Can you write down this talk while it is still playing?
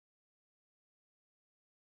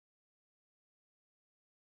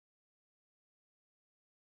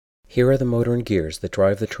Here are the motor and gears that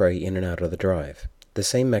drive the tray in and out of the drive. The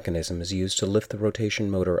same mechanism is used to lift the rotation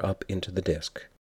motor up into the disc.